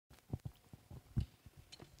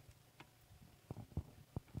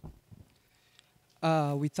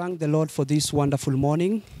We thank the Lord for this wonderful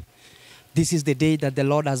morning. This is the day that the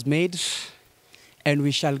Lord has made, and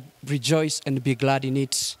we shall rejoice and be glad in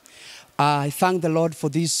it. I thank the Lord for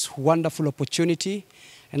this wonderful opportunity.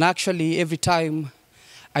 And actually, every time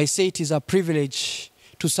I say it is a privilege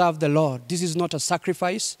to serve the Lord. This is not a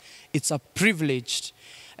sacrifice, it's a privilege.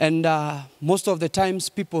 And most of the times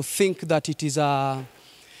people think that it is a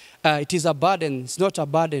burden. It's not a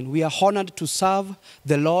burden. We are honored to serve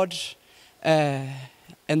the Lord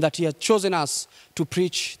and that He has chosen us to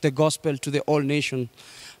preach the gospel to the whole nation.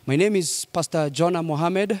 My name is Pastor Johanna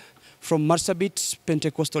Mohamed from Marsabit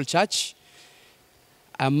Pentecostal Church.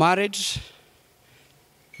 I'm married,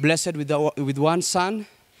 blessed with one son,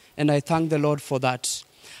 and I thank the Lord for that.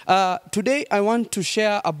 Today I want to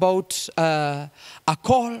share about a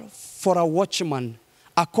call for a watchman.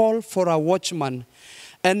 A call for a watchman.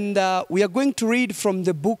 And we are going to read from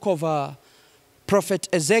the book of Prophet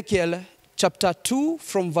Ezekiel, chapter 2,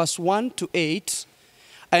 from verse 1 to 8.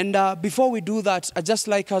 And before we do that, I'd just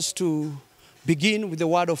like us to begin with the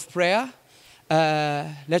word of prayer.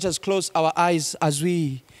 Let us close our eyes as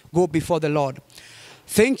we go before the Lord.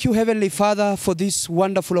 Thank you, Heavenly Father, for this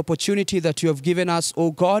wonderful opportunity that you have given us, O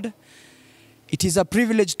God. It is a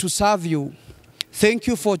privilege to serve you. Thank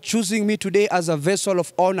you for choosing me today as a vessel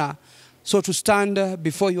of honor, so to stand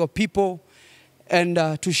before your people and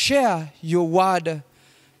to share your word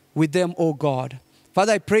with them, O God.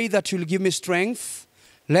 Father, I pray that you'll give me strength.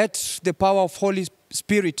 Let the power of Holy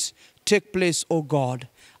Spirit take place, O God.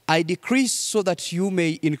 I decrease so that you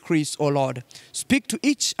may increase, O Lord. Speak to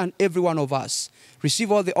each and every one of us.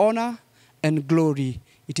 Receive all the honor and glory.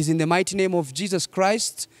 It is in the mighty name of Jesus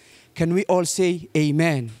Christ. Can we all say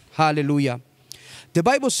amen? Hallelujah. The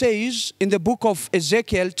Bible says in the book of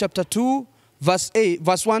Ezekiel, chapter 2, verse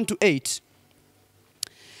 1 to 8,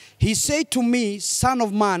 He said to me, Son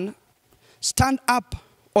of man, stand up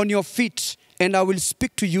on your feet, and I will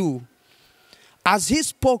speak to you. As he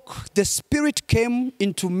spoke, the Spirit came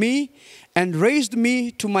into me and raised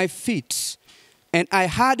me to my feet, and I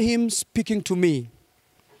heard him speaking to me.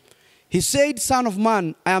 He said, Son of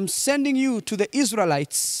man, I am sending you to the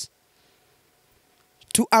Israelites,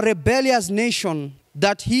 to a rebellious nation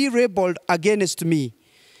that he rebelled against me.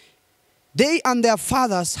 They and their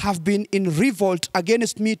fathers have been in revolt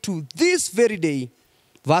against me to this very day.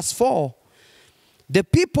 Verse 4. The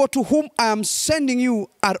people to whom I am sending you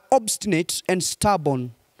are obstinate and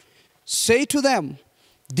stubborn. Say to them,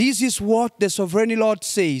 this is what the sovereign Lord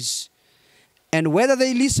says. And whether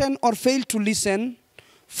they listen or fail to listen,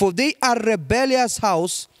 for they are a rebellious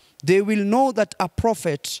house, they will know that a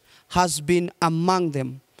prophet has been among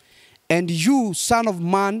them. And you, son of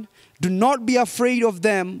man, do not be afraid of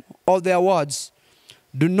them or their words.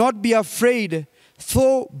 Do not be afraid,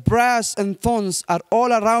 though briars and thorns are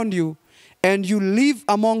all around you, and you live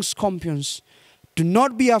among scorpions. Do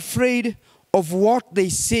not be afraid of what they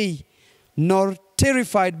say, nor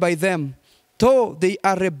terrified by them, though they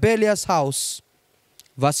are a rebellious house.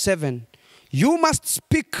 Verse 7. You must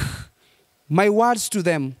speak my words to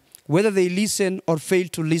them, whether they listen or fail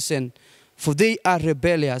to listen, for they are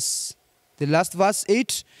rebellious. The last verse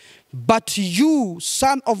 8. But you,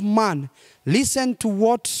 son of man, listen to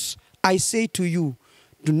what I say to you.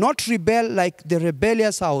 Do not rebel like the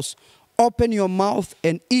rebellious house. Open your mouth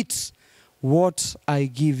and eat what I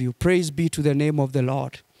give you. Praise be to the name of the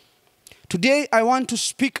Lord. Today I want to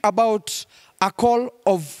speak about a call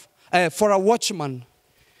for a watchman.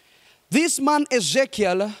 This man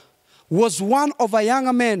Ezekiel was one of a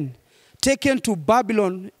young man taken to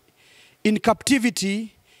Babylon in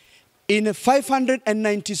captivity in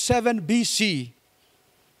 597 BC.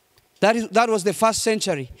 That was the first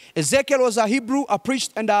century. Ezekiel was a Hebrew, a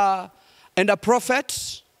priest, and a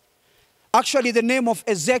prophet. Actually, the name of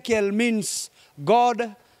Ezekiel means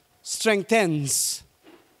God strengthens.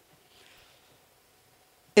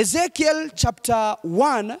 Ezekiel chapter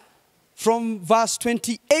 1, from verse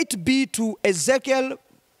 28b to Ezekiel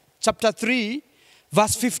chapter 3,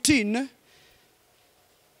 verse 15,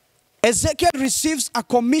 Ezekiel receives a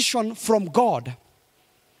commission from God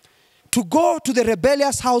to go to the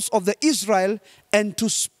rebellious house of the Israel and to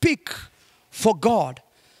speak for God.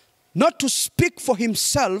 Not to speak for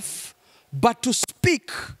himself, but to speak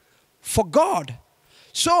for God.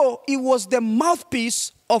 So he was the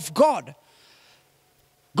mouthpiece of God.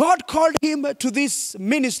 God called him to this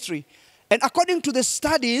ministry. And according to the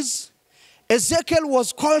studies, Ezekiel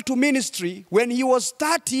was called to ministry when he was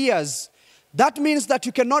 30 years. That means that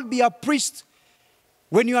you cannot be a priest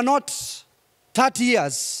when you are not 30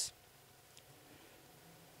 years.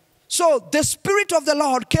 So the Spirit of the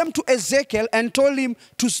Lord came to Ezekiel and told him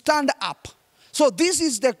to stand up. So this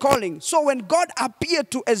is the calling. So when God appeared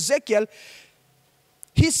to Ezekiel,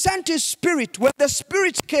 he sent his spirit. When the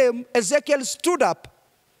spirit came, Ezekiel stood up.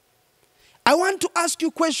 I want to ask you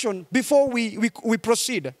a question before we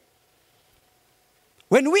proceed.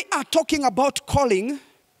 When we are talking about calling,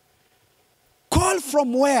 call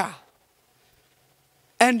from where?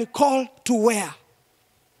 And call to where?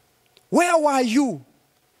 Where were you?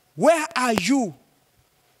 Where are you?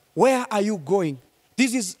 Where are you going?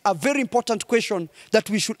 This is a very important question that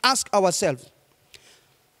we should ask ourselves.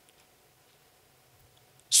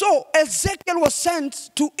 So Ezekiel was sent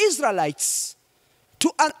to Israelites,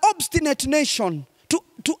 to an obstinate nation,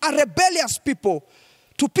 to a rebellious people,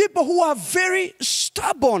 to people who are very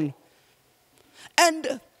stubborn.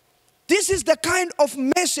 And this is the kind of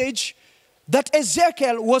message that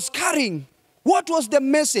Ezekiel was carrying. What was the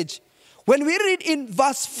message? When we read in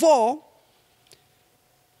verse 4,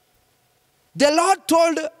 the Lord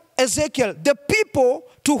told Ezekiel, the people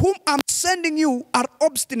to whom I'm sending you are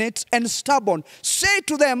obstinate and stubborn. Say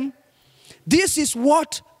to them, this is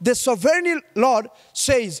what the sovereign Lord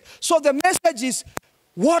says. So the message is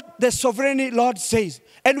what the sovereign Lord says.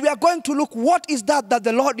 And we are going to look what is that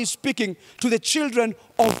the Lord is speaking to the children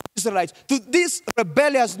of Israelites, to this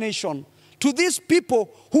rebellious nation, to these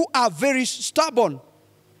people who are very stubborn.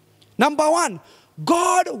 Number one,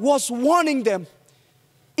 God was warning them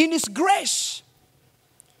in his grace.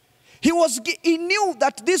 He knew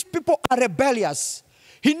that these people are rebellious.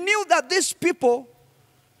 He knew that these people,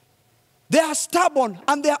 they are stubborn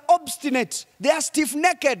and they are obstinate. They are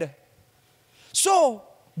stiff-necked. So,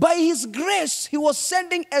 by his grace, he was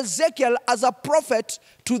sending Ezekiel as a prophet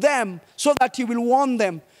to them so that he will warn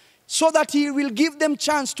them, so that he will give them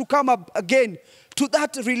chance to come up again to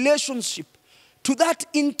that relationship, to that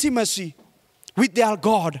intimacy with their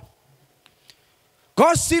God.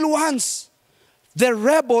 God still wants the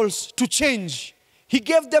rebels to change. He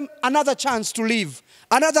gave them another chance to live,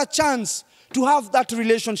 another chance to have that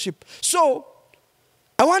relationship. So,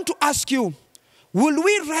 I want to ask you, will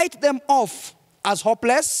we write them off as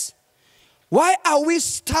hopeless? Why are we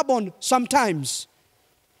stubborn sometimes?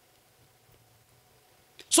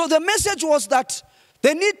 So the message was that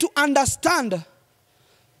they need to understand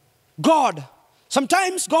God.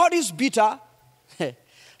 Sometimes God is bitter.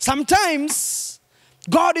 Sometimes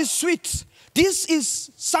God is sweet. This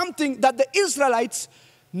is something that the Israelites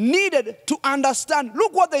needed to understand.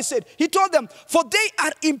 Look what they said. He told them, for they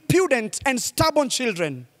are impudent and stubborn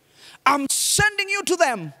children. I'm sending you to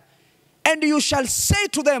them, and you shall say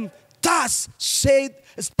to them, thus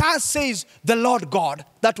says the Lord God.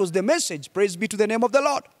 That was the message. Praise be to the name of the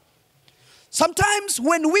Lord. Sometimes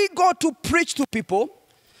when we go to preach to people,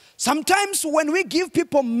 sometimes when we give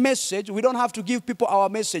people message, we don't have to give people our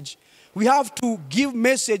message. We have to give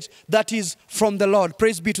message that is from the Lord.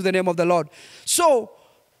 Praise be to the name of the Lord. So,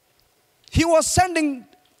 he was sending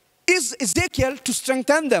Ezekiel to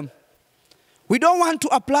strengthen them. We don't want to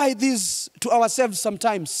apply this to ourselves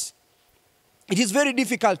sometimes. It is very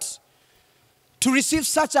difficult to receive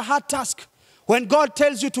such a hard task when God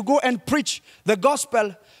tells you to go and preach the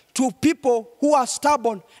gospel to people who are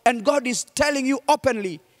stubborn, and God is telling you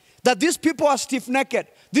openly that these people are stiff-necked,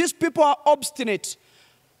 these people are obstinate,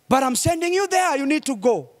 but I'm sending you there, you need to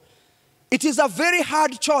go. It is a very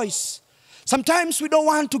hard choice. Sometimes we don't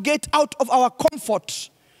want to get out of our comfort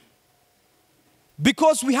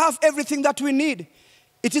because we have everything that we need.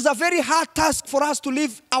 It is a very hard task for us to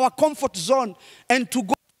leave our comfort zone and to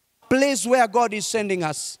go to a place where God is sending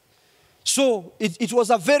us. So it was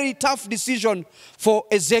a very tough decision for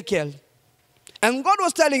Ezekiel. And God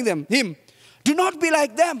was telling him, do not be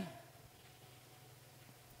like them.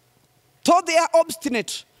 Though they are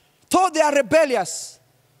obstinate, though they are rebellious,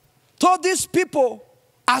 though these people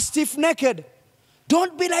are stiff-necked,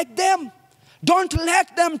 don't be like them. Don't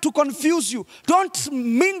let them to confuse you. Don't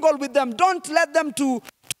mingle with them. Don't let them to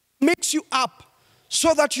mix you up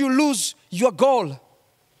so that you lose your goal.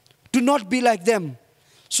 Do not be like them.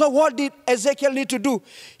 So what did Ezekiel need to do?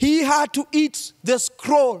 He had to eat the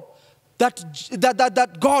scroll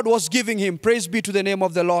that God was giving him. Praise be to the name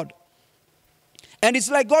of the Lord. And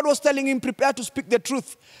it's like God was telling him, prepare to speak the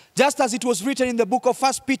truth. Just as it was written in the book of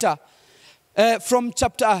 1 Peter, from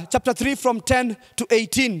chapter 3, from 10 to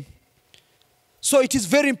 18. So it is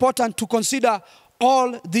very important to consider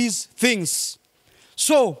all these things.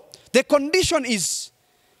 So the condition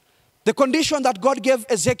that God gave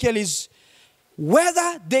Ezekiel is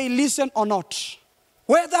whether they listen or not.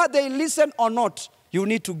 Whether they listen or not, you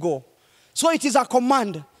need to go. So it is a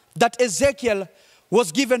command that Ezekiel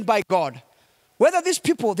was given by God. Whether these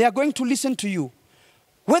people, they are going to listen to you,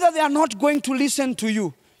 whether they are not going to listen to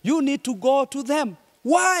you, you need to go to them.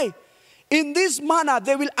 Why? In this manner,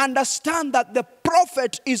 they will understand that the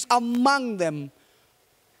prophet is among them.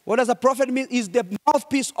 What does a prophet mean? Is the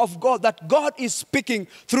mouthpiece of God, that God is speaking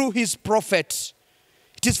through his prophet.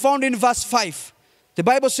 It is found in verse 5. The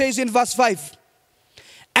Bible says in verse 5,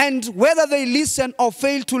 and whether they listen or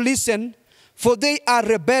fail to listen, for they are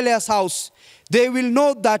rebellious house, they will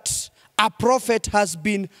know that a prophet has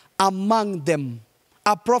been among them.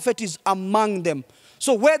 A prophet is among them.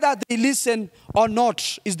 So whether they listen or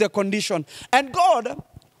not is the condition. And God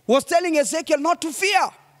was telling Ezekiel not to fear.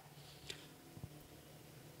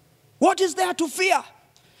 What is there to fear?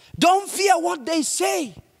 Don't fear what they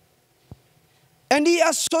say. And he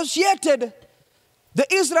associated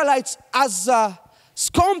the Israelites as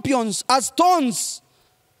scorpions, as thorns.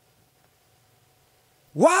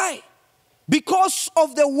 Why? Because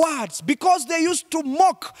of the words. Because they used to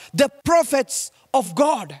mock the prophets of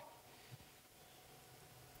God.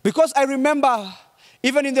 Because I remember,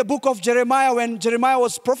 even in the book of Jeremiah, when Jeremiah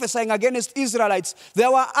was prophesying against Israelites,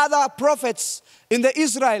 there were other prophets in the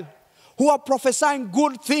Israel who were prophesying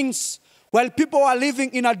good things while people were living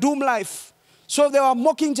in a doom life. So they were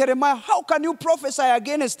mocking Jeremiah. How can you prophesy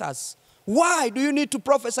against us? Why do you need to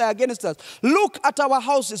prophesy against us? Look at our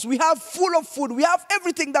houses. We have full of food. We have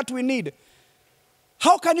everything that we need.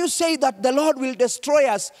 How can you say that the Lord will destroy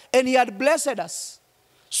us and he had blessed us?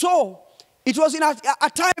 So it was in a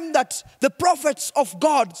time that the prophets of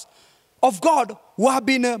God were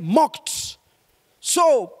being mocked.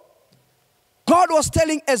 So God was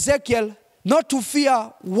telling Ezekiel not to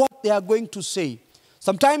fear what they are going to say.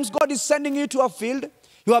 Sometimes God is sending you to a field.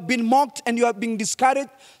 You have been mocked and you are being discouraged.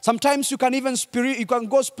 Sometimes you can even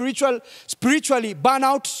go spiritually burn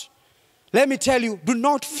out. Let me tell you, do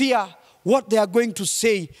not fear what they are going to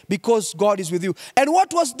say, because God is with you. And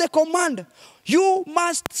what was the command? You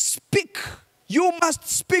must speak. You must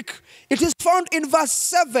speak. It is found in verse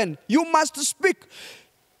 7. You must speak.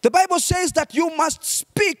 The Bible says that you must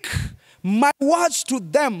speak my words to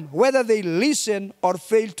them, whether they listen or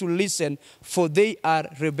fail to listen, for they are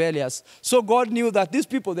rebellious. So God knew that these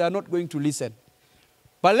people, they are not going to listen.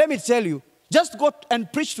 But let me tell you, just go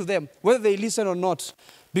and preach to them, whether they listen or not,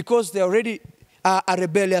 because they already are a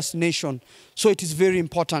rebellious nation. So it is very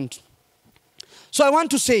important. So I want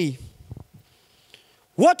to say,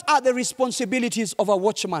 what are the responsibilities of a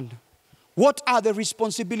watchman? What are the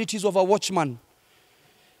responsibilities of a watchman?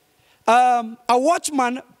 A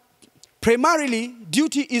watchman, primarily,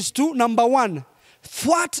 duty is to, number one,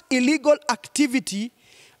 thwart illegal activity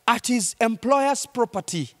at his employer's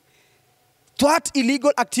property. Thwart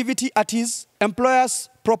illegal activity at his employer's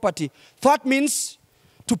property. Thwart means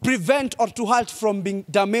to prevent or to halt from being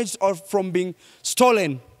damaged or from being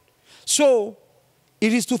stolen. So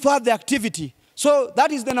it is to thwart the activity. So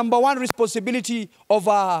that is the number one responsibility of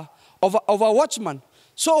a watchman.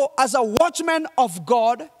 So as a watchman of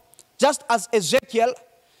God, just as Ezekiel,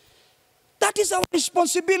 that is our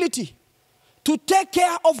responsibility, to take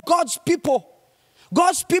care of God's people.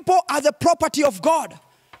 God's people are the property of God.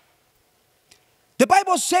 The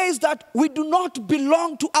Bible says that we do not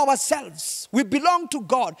belong to ourselves. We belong to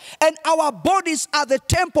God. And our bodies are the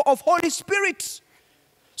temple of Holy Spirit.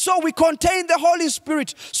 So we contain the Holy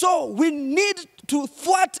Spirit. So we need to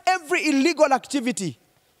thwart every illegal activity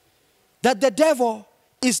that the devil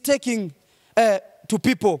is taking to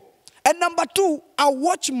people. And number two, a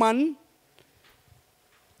watchman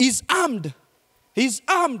is armed. He's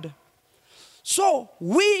armed. So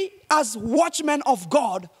we as watchmen of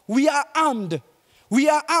God, we are armed. We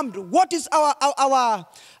are armed. What is our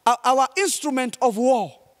instrument of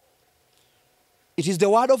war? It is the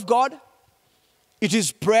word of God. It is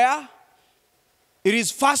prayer. It is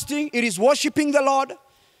fasting. It is worshiping the Lord.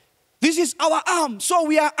 This is our arm. So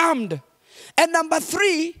we are armed. And number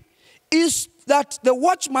three is that the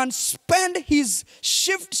watchman spend his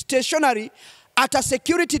shift stationary at a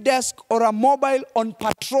security desk or a mobile on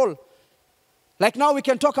patrol. Like now we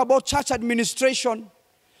can talk about church administration,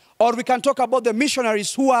 or we can talk about the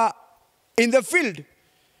missionaries who are in the field.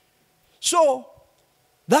 So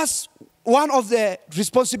that's one of the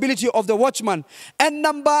responsibility of the watchman. And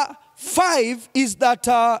number four is that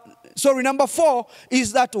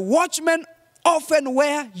watchmen often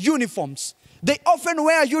wear uniforms. They often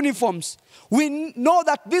wear uniforms. We know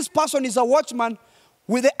that this person is a watchman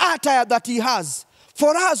with the attire that he has.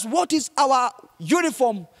 For us, what is our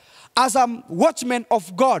uniform as a watchman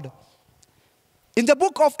of God? In the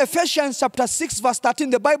book of Ephesians chapter 6 verse 13,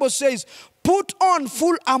 the Bible says, put on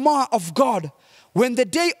full armor of God. When the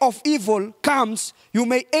day of evil comes, you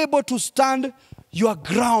may able to stand your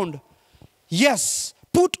ground. Yes,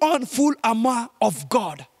 put on full armor of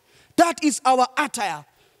God. That is our attire.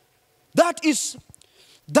 That is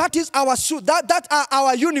That is our suit. That are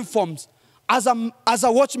our uniforms as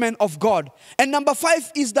a watchman of God. And number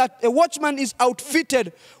 5 is that a watchman is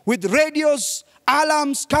outfitted with radios,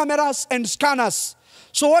 alarms, cameras, and scanners.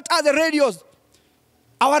 So what are the radios?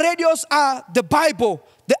 Our radios are the Bible.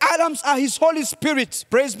 The alarms are His Holy Spirit.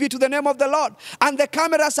 Praise be to the name of the Lord. And the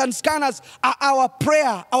cameras and scanners are our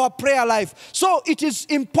prayer life. So it is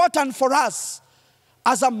important for us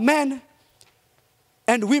as a men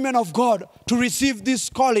and women of God to receive this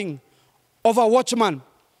calling of a watchman.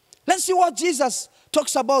 Let's see what Jesus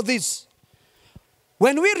talks about this.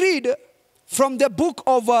 When we read from the book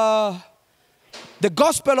of the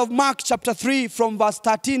Gospel of Mark chapter 3 from verse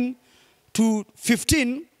 13 to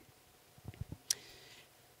 15,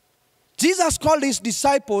 Jesus called His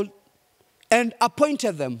disciples and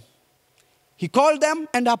appointed them. He called them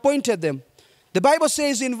and appointed them. The Bible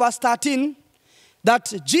says in verse 13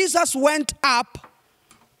 that Jesus went up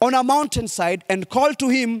on a mountainside and called to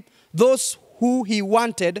Him those who He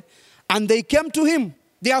wanted, and they came to Him.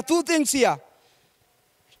 There are 2 things here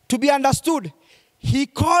to be understood. He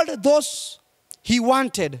called those He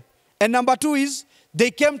wanted, and number 2 is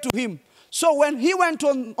they came to Him. So when He went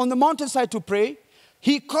on the mountainside to pray,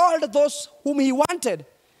 He called those whom He wanted,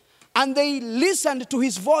 and they listened to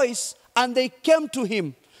His voice, and they came to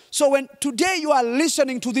Him. So when today you are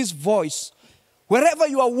listening to this voice, wherever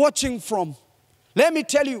you are watching from, let me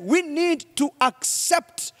tell you, we need to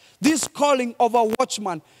accept this calling of a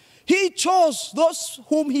watchman. He chose those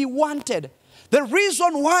whom He wanted. The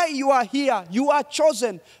reason why you are here, you are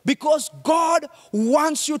chosen because God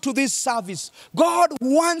wants you to this service. God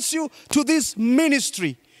wants you to this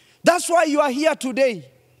ministry. That's why you are here today.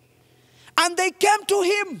 And they came to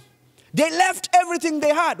Him. They left everything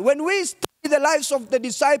they had. When we study the lives of the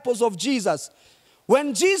disciples of Jesus,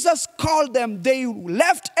 when Jesus called them, they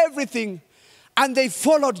left everything and they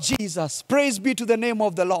followed Jesus. Praise be to the name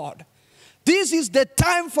of the Lord. This is the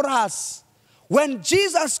time for us. When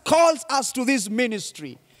Jesus calls us to this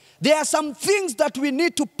ministry, there are some things that we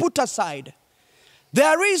need to put aside.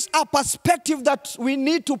 There is a perspective that we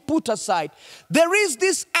need to put aside. There is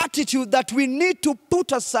this attitude that we need to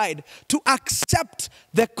put aside to accept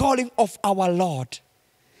the calling of our Lord.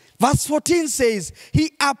 Verse 14 says,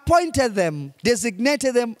 He appointed them,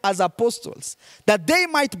 designated them as apostles, that they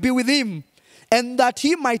might be with Him, and that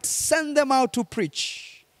He might send them out to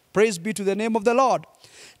preach. Praise be to the name of the Lord.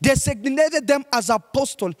 Designated them as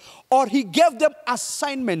apostles, or He gave them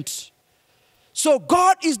assignment. So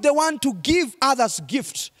God is the one to give others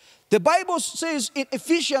gifts. The Bible says in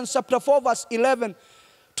Ephesians chapter 4 verse 11,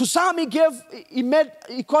 to some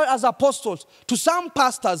He called as apostles, to some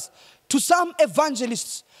pastors, to some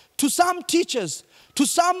evangelists, to some teachers, to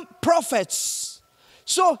some prophets.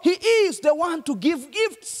 So He is the one to give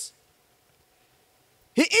gifts.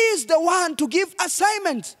 He is the one to give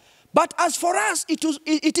assignments. But as for us,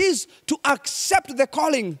 it is to accept the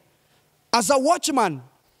calling as a watchman.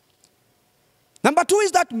 Number 2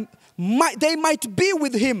 is that they might be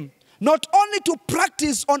with Him, not only to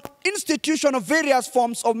practice on institution of various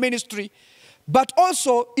forms of ministry, but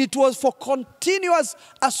also it was for continuous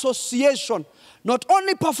association, not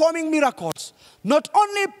only performing miracles, not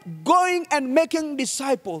only going and making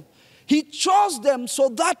disciples. He chose them so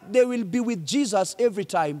that they will be with Jesus every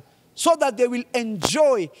time, so that they will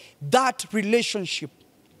enjoy that relationship,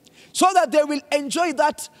 so that they will enjoy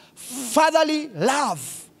that fatherly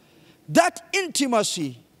love, that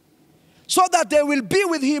intimacy, so that they will be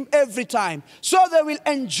with Him every time, so they will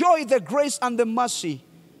enjoy the grace and the mercy.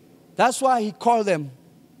 That's why He called them.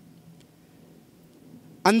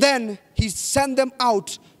 And then He sent them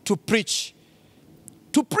out to preach.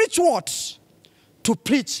 To preach what? To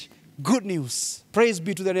preach good news. Praise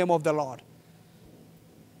be to the name of the Lord.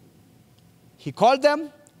 He called them,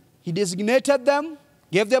 He designated them,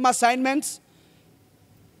 gave them assignments.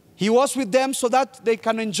 He was with them so that they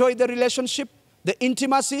can enjoy the relationship, the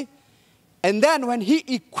intimacy. And then when He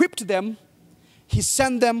equipped them, He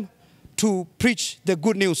sent them to preach the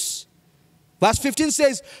good news. Verse 15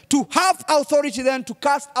 says, to have authority then to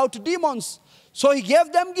cast out demons. So He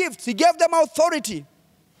gave them gifts. He gave them authority.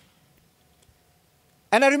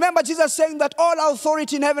 And I remember Jesus saying that all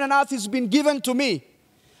authority in heaven and earth has been given to me.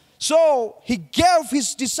 So He gave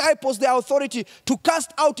His disciples the authority to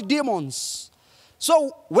cast out demons.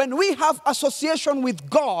 So when we have association with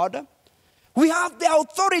God, we have the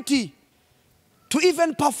authority to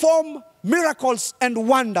even perform miracles and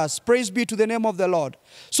wonders. Praise be to the name of the Lord.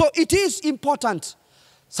 So it is important.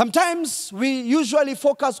 Sometimes we usually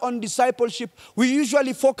focus on discipleship. We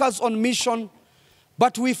usually focus on mission.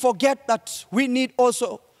 But we forget that we need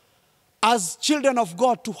also, as children of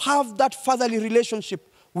God, to have that fatherly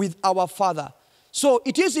relationship with our Father. So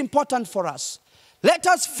it is important for us. Let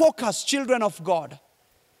us focus, children of God.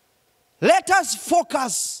 Let us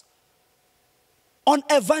focus on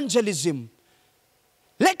evangelism.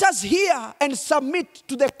 Let us hear and submit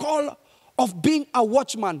to the call of being a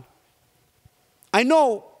watchman. I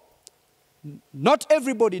know not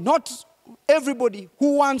everybody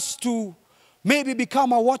who wants to maybe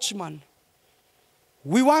become a watchman.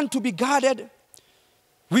 We want to be guarded.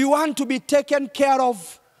 We want to be taken care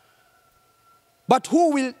of. But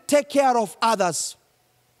who will take care of others?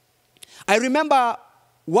 I remember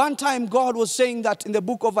one time God was saying that in the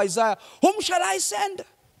book of Isaiah, whom shall I send?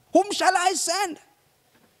 Whom shall I send?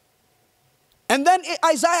 And then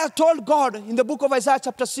Isaiah told God in the book of Isaiah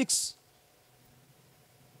chapter 6,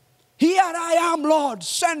 here I am, Lord,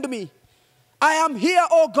 send me. I am here,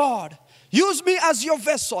 O God. Use me as your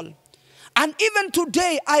vessel. And even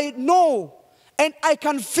today, I know and I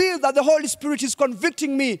can feel that the Holy Spirit is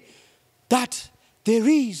convicting me that there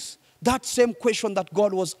is that same question that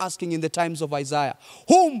God was asking in the times of Isaiah.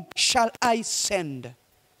 Whom shall I send?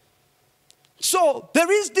 So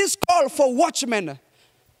there is this call for watchmen.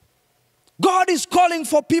 God is calling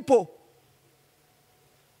for people.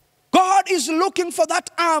 God is looking for that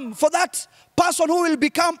arm, for that person who will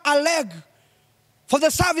become a leg for the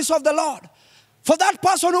service of the Lord. For that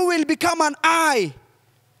person who will become an eye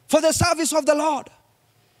for the service of the Lord.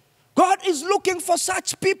 God is looking for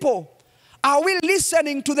such people. Are we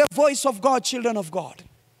listening to the voice of God, children of God?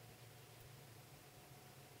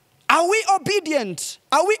 Are we obedient?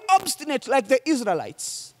 Are we obstinate like the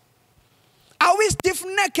Israelites? Are we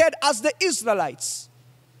stiff-necked as the Israelites?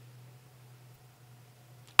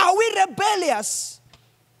 Are we rebellious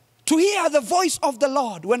to hear the voice of the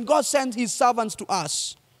Lord when God sends his servants to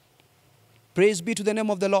us? Praise be to the name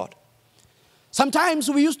of the Lord. Sometimes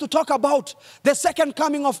we used to talk about the second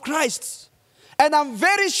coming of Christ. And I'm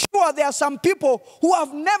very sure there are some people who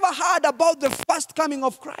have never heard about the first coming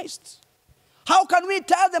of Christ. How can we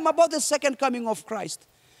tell them about the second coming of Christ?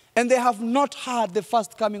 And they have not heard the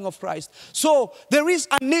first coming of Christ. So there is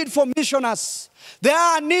a need for missionaries. There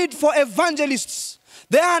are a need for evangelists.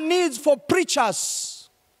 There are needs for preachers.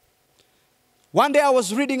 One day I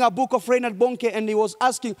was reading a book of Reinhard Bonnke and he was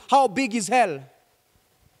asking, how big is hell?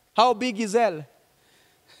 How big is hell?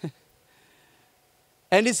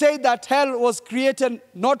 And he said that hell was created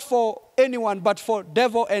not for anyone but for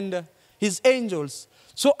devil and his angels.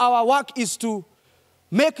 So our work is to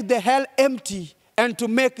make the hell empty and to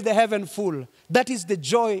make the heaven full. That is the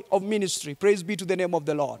joy of ministry. Praise be to the name of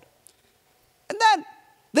the Lord. And then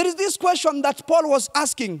there is this question that Paul was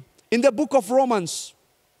asking in the book of Romans.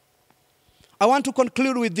 I want to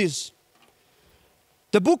conclude with this.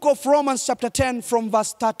 The book of Romans chapter 10 from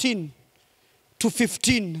verse 13 to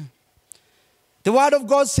 15. The word of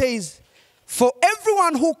God says, for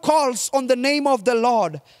everyone who calls on the name of the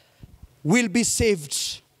Lord will be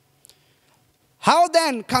saved. How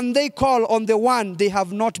then can they call on the one they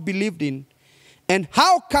have not believed in? And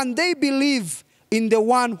how can they believe in the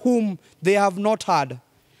one whom they have not heard?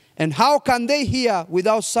 And how can they hear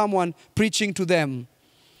without someone preaching to them?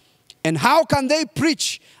 And how can they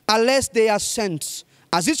preach unless they are sent?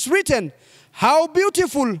 As it's written, how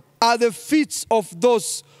beautiful are the feet of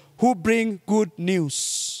those who bring good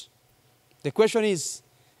news. The question is,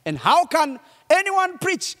 and how can anyone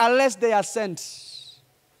preach unless they are sent?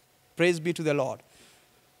 Praise be to the Lord.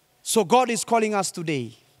 So God is calling us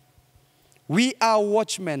today. We are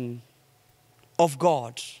watchmen of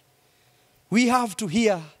God. We have to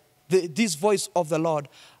hear this voice of the Lord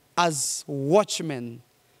as watchmen.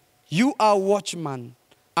 You are a watchman.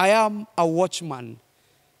 I am a watchman.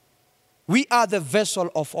 We are the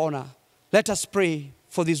vessel of honor. Let us pray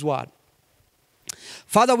for this word.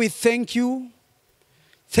 Father, we thank you.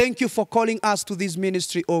 Thank you for calling us to this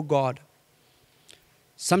ministry, oh God.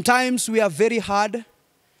 Sometimes we are very hard.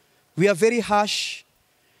 We are very harsh.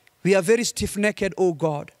 We are very stiff-necked, oh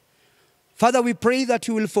God. Father, we pray that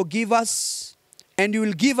you will forgive us and you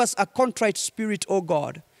will give us a contrite spirit, oh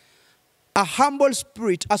God. A humble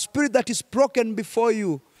spirit, a spirit that is broken before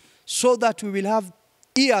you, so that we will have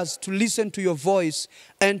ears to listen to your voice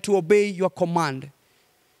and to obey your command.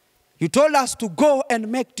 You told us to go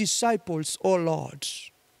and make disciples, oh Lord.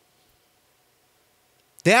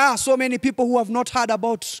 There are so many people who have not heard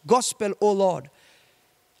about gospel, oh Lord.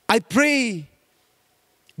 I pray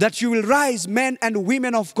that you will rise men and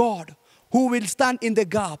women of God who will stand in the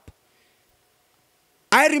gap.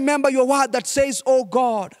 I remember your word that says, oh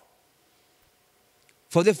God,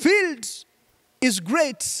 for the field is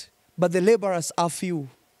great, but the laborers are few.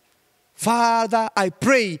 Father, I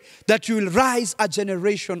pray that you will rise a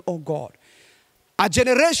generation, oh God. A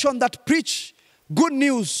generation that preach good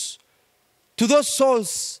news to those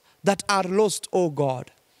souls that are lost, oh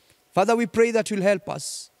God. Father, we pray that you'll help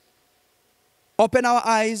us. Open our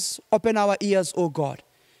eyes, open our ears, oh God.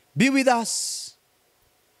 Be with us.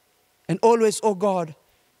 And always, oh God,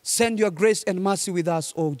 send your grace and mercy with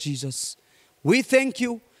us, oh Jesus. We thank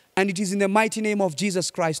you, and it is in the mighty name of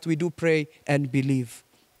Jesus Christ we do pray and believe.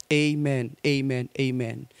 Amen, amen,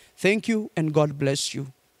 amen. Thank you, and God bless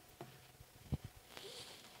you.